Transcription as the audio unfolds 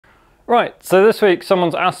Right, so this week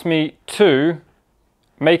someone's asked me to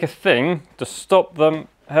make a thing to stop them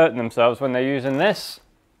hurting themselves when they're using this.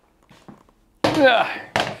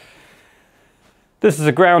 This is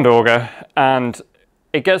a ground auger and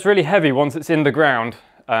it gets really heavy once it's in the ground,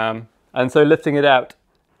 and so lifting it out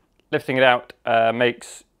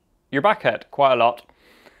makes your back hurt quite a lot.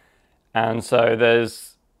 And so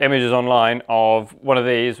there's images online of one of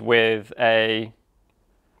these with a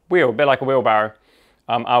wheel, a bit like a wheelbarrow.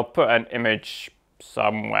 I'll put an image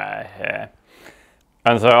somewhere here.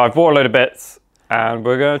 And so I've bought a load of bits and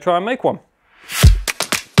we're going to try and make one.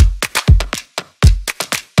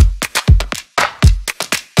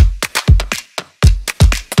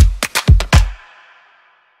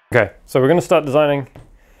 Okay, so we're going to start designing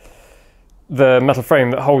the metal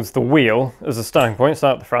frame that holds the wheel as a starting point,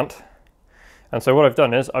 start at the front. And so what I've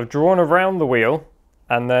done is I've drawn around the wheel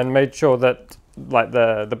and then made sure that like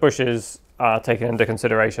the bushes are taken into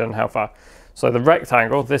consideration, how far. So the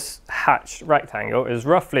rectangle, this hatched rectangle, is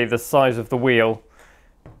roughly the size of the wheel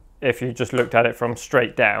if you just looked at it from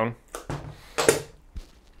straight down.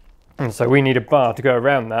 And so we need a bar to go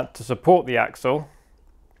around that to support the axle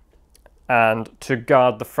and to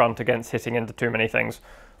guard the front against hitting into too many things,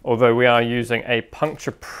 although we are using a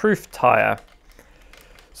puncture-proof tyre.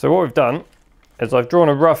 So what we've done is I've drawn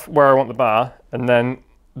a rough where I want the bar, and then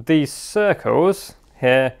these circles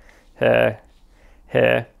here, here,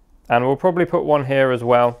 here, and we'll probably put one here as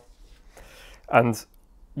well. And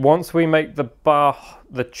once we make the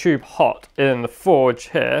tube hot in the forge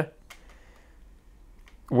here,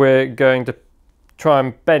 we're going to try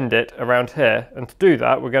and bend it around here. And to do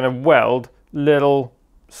that, we're going to weld little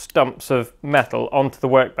stumps of metal onto the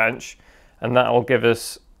workbench, and that will give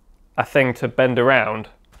us a thing to bend around.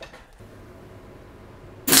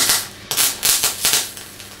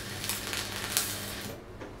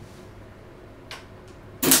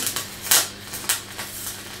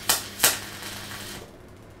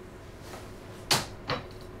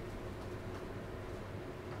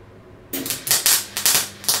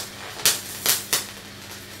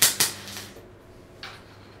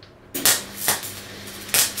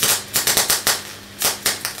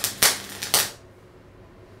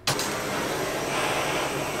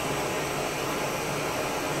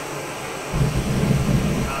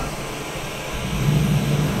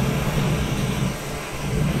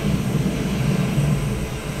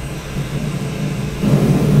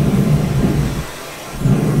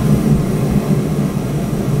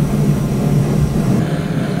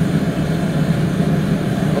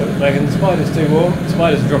 Reckon the spider's too warm. The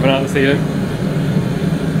spiders are dropping out of the ceiling.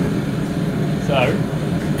 So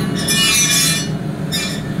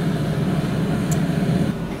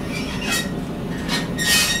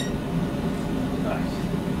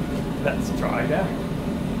let's try now.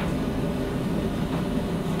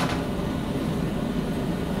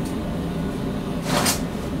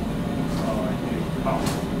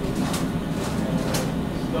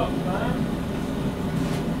 Stop that.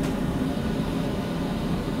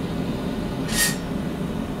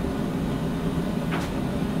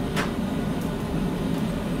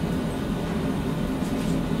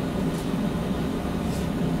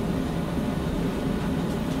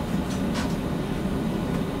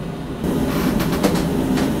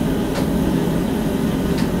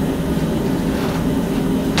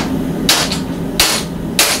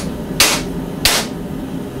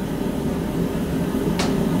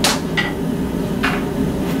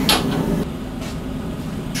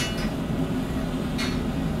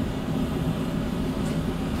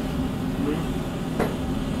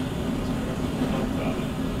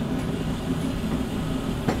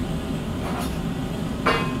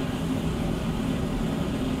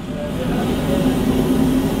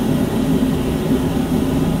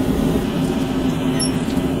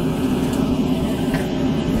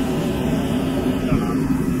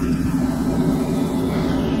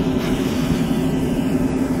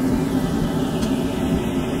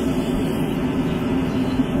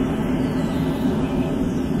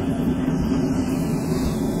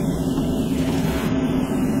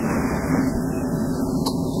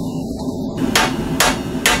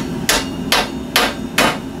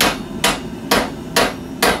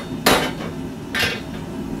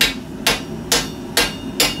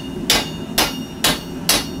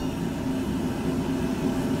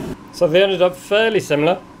 So they ended up fairly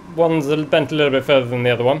similar. One's bent a little bit further than the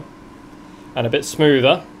other one and a bit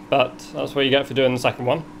smoother, but that's what you get for doing the second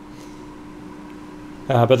one.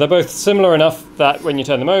 But they're both similar enough that when you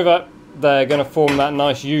turn them over, they're going to form that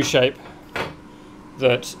nice U shape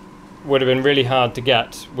that would have been really hard to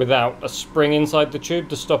get without a spring inside the tube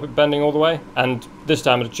to stop it bending all the way. And this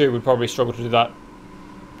diameter tube would probably struggle to do that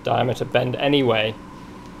diameter bend anyway.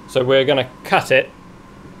 So we're going to cut it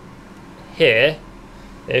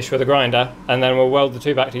here-ish with a grinder, and then we'll weld the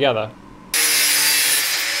two back together.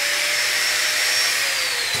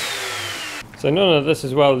 So none of this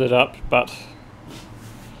is welded up, but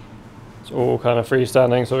it's all kind of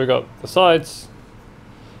freestanding. So we've got the sides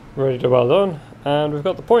ready to weld on, and we've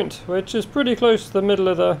got the point, which is pretty close to the middle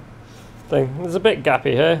of the thing. There's a bit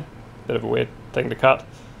gappy here, bit of a weird thing to cut,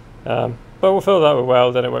 but we'll fill that with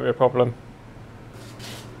weld and it won't be a problem.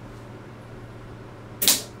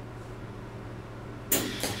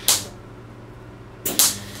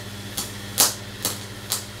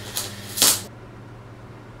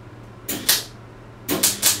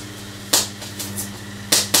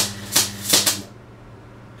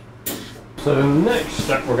 So the next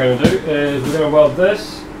step we're going to do is we're going to weld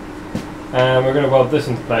this, and we're going to weld this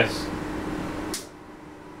into place.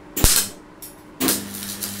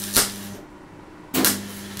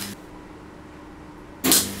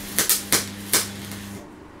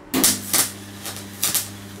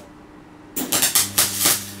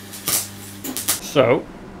 So,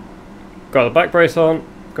 got the back brace on,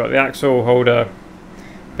 got the axle holder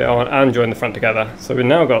bit on, and joined the front together. So we've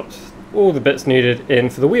now got all the bits needed in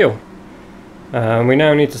for the wheel. We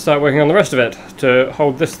now need to start working on the rest of it to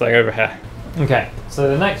hold this thing over here. Okay, so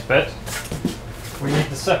the next bit, we need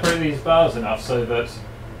to separate these bars enough so that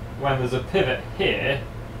when there's a pivot here,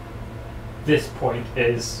 this point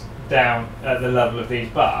is down at the level of these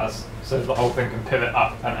bars, so the whole thing can pivot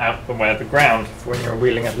up and out the way of the ground when you're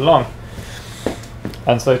wheeling it along.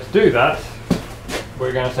 And so to do that,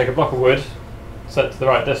 we're going to take a block of wood, set to the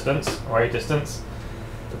right distance, or a distance,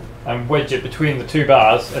 and wedge it between the two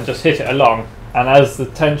bars and just hit it along. And as the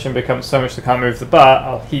tension becomes so much to can't move the bar,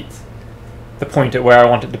 I'll heat the point at where I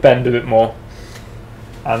want it to bend a bit more.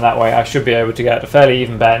 And that way I should be able to get a fairly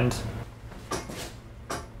even bend.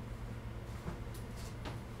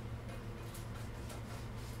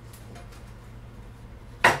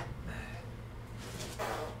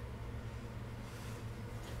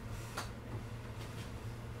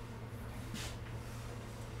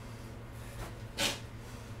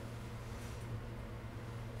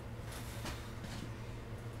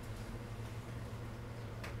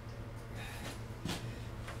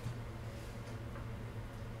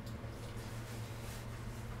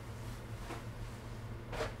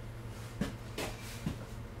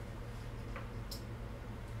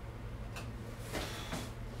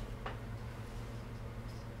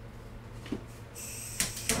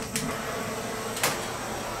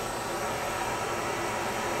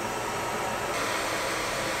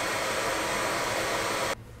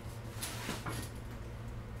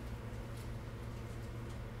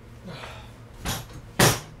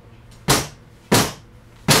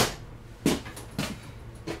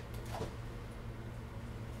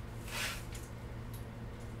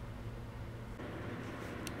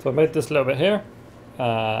 So I made this little bit here,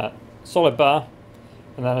 solid bar,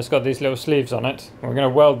 and then it's got these little sleeves on it. We're going to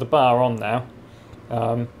weld the bar on now,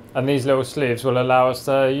 and these little sleeves will allow us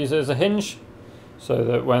to use it as a hinge, so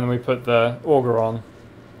that when we put the auger on,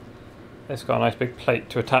 it's got a nice big plate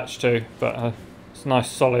to attach to, but it's a nice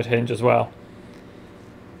solid hinge as well.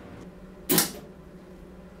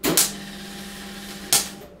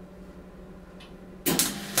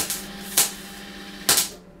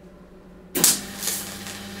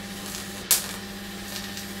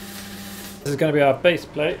 This is going to be our base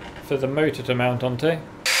plate for the motor to mount onto.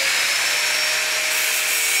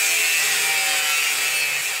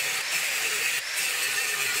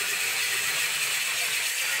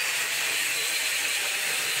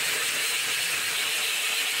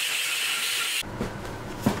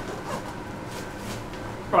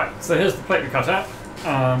 Right, so here's the plate we cut out,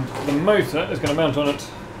 and the motor is going to mount on it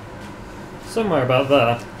somewhere about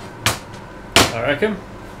there, I reckon.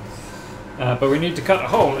 But we need to cut a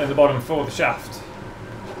hole in the bottom for the shaft.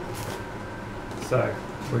 So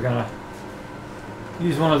we're going to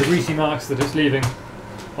use one of the greasy marks that it's leaving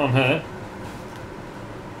on here,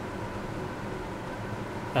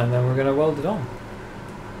 and then we're going to weld it on.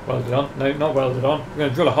 Weld it on? No, not weld it on. We're going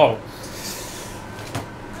to drill a hole.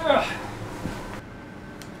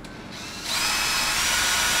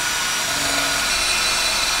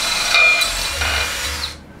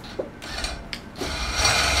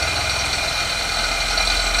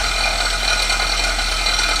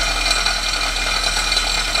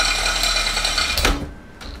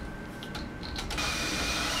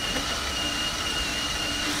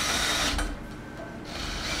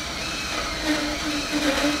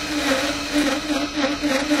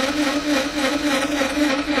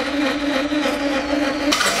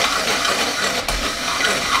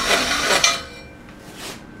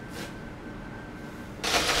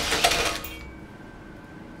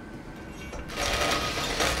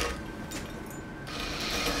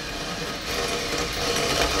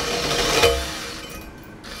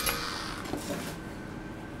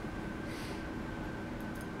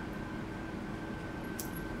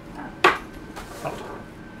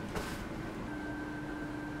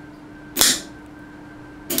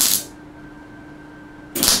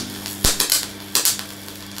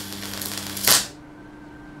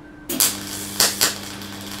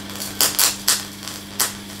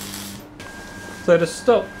 So to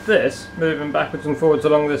stop this moving backwards and forwards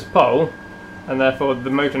along this pole, and therefore the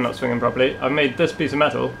motor not swinging properly, I've made this piece of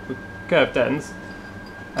metal with curved ends,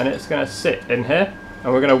 and it's going to sit in here,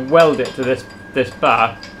 and we're going to weld it to this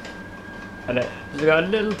bar, and it's got a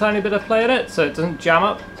little tiny bit of play in it so it doesn't jam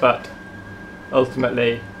up, but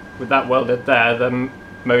ultimately with that welded there, the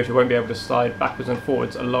motor won't be able to slide backwards and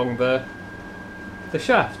forwards along the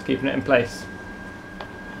shaft, keeping it in place.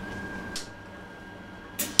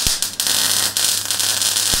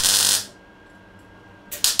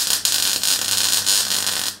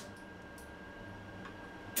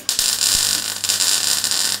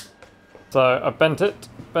 So I've bent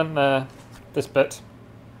this bit,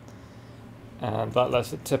 and that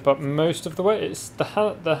lets it tip up most of the way. It's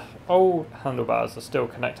the old handlebars are still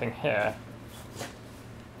connecting here,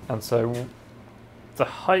 and so the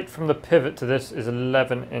height from the pivot to this is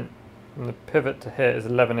 11 inch. From the pivot to here is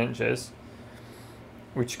 11 inches,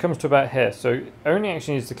 which comes to about here. So it only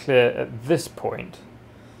actually needs to clear at this point.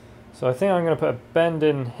 So I think I'm going to put a bend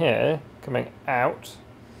in here, coming out.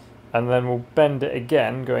 And then we'll bend it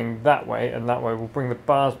again going that way, and that way we'll bring the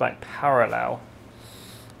bars back parallel,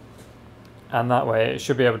 and that way it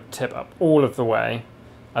should be able to tip up all of the way,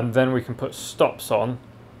 and then we can put stops on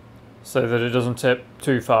so that it doesn't tip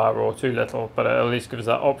too far or too little, but it at least gives us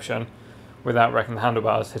that option without wrecking the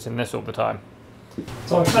handlebars hitting this all the time.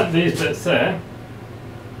 So I've set these bits here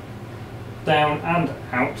down and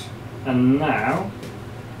out, and now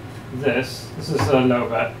this is a little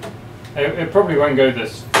bit, it probably won't go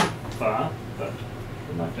this far, but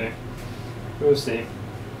it might do. We'll see.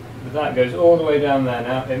 But that goes all the way down there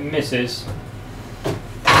now. It misses.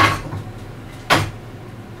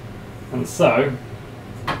 And so,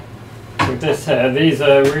 with this here, these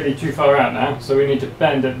are really too far out now, so we need to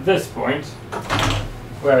bend at this point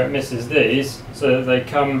where it misses these so that they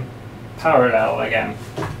come parallel again.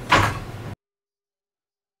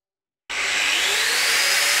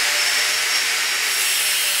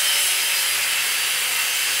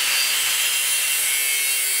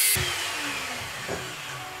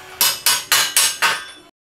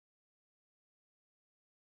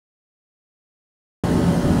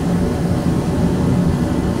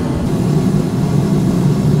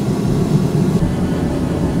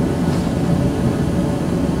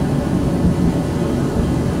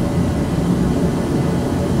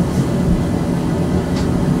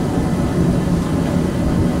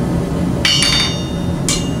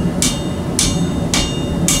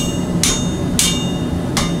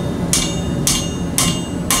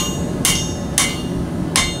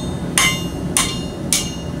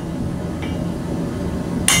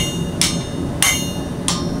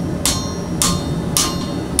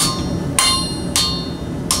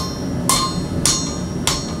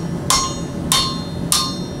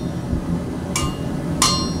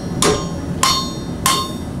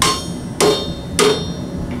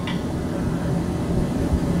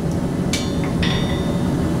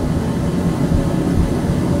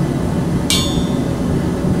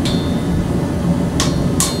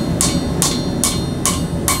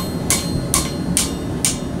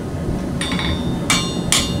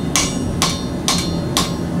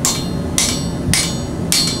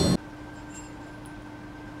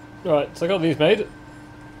 Right, so I got these made,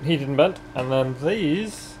 heated and bent, and then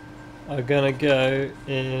these are going to go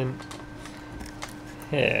in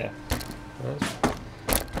here.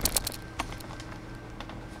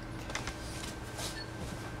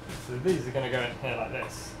 So these are going to go in here like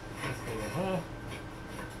this. This goes in here,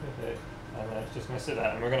 and then it's just going to sit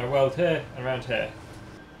there, and we're going to weld here and around here.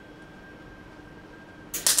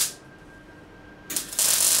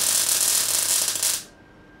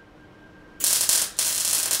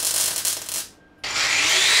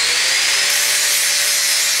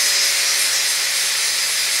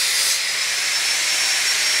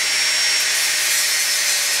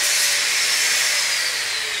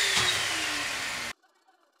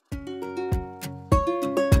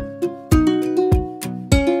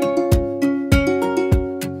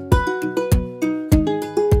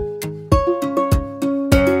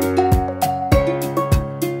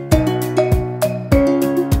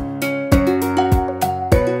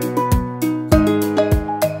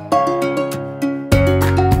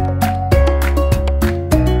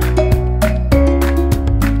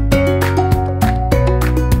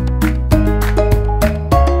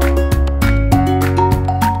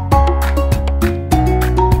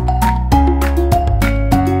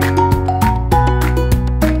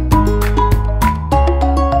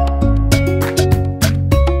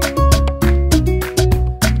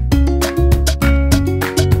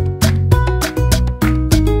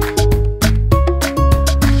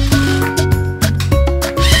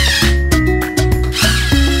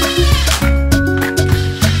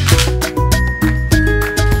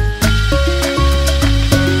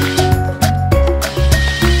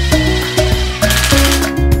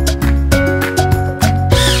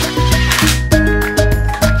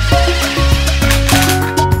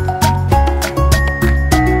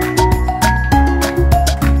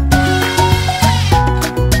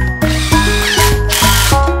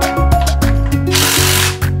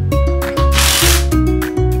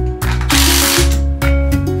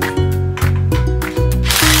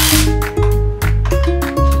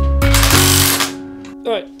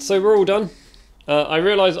 So we're all done. I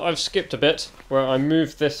realise I've skipped a bit where I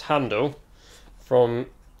moved this handle from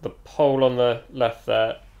the pole on the left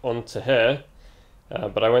there onto here,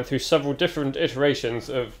 but I went through several different iterations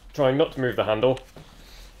of trying not to move the handle,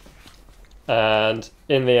 and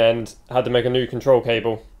in the end had to make a new control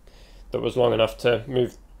cable that was long enough to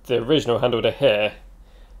move the original handle to here.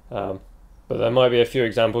 But there might be a few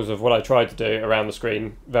examples of what I tried to do around the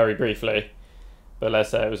screen very briefly, but let's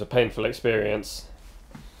say it was a painful experience.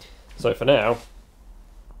 So for now,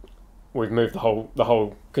 we've moved the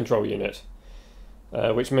whole control unit,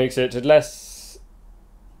 which makes it less.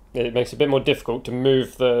 It makes it a bit more difficult to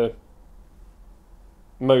move the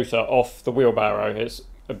motor off the wheelbarrow. It's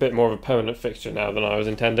a bit more of a permanent fixture now than I was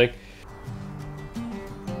intending.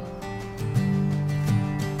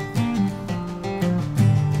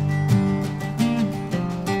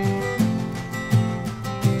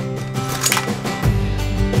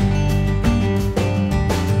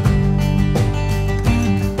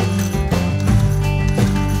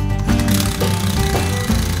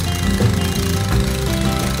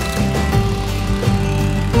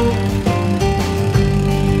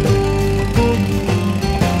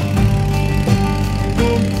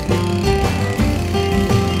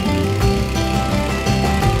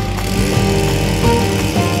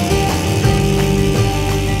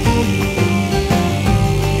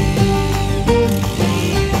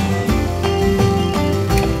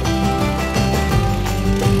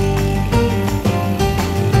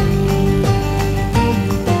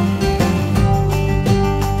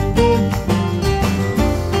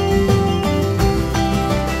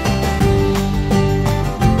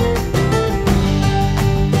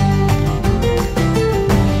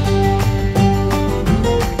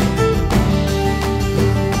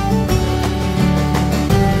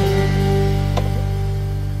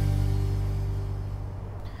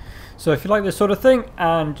 So if you like this sort of thing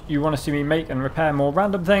and you want to see me make and repair more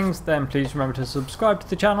random things, then please remember to subscribe to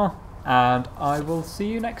the channel, and I will see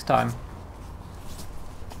you next time.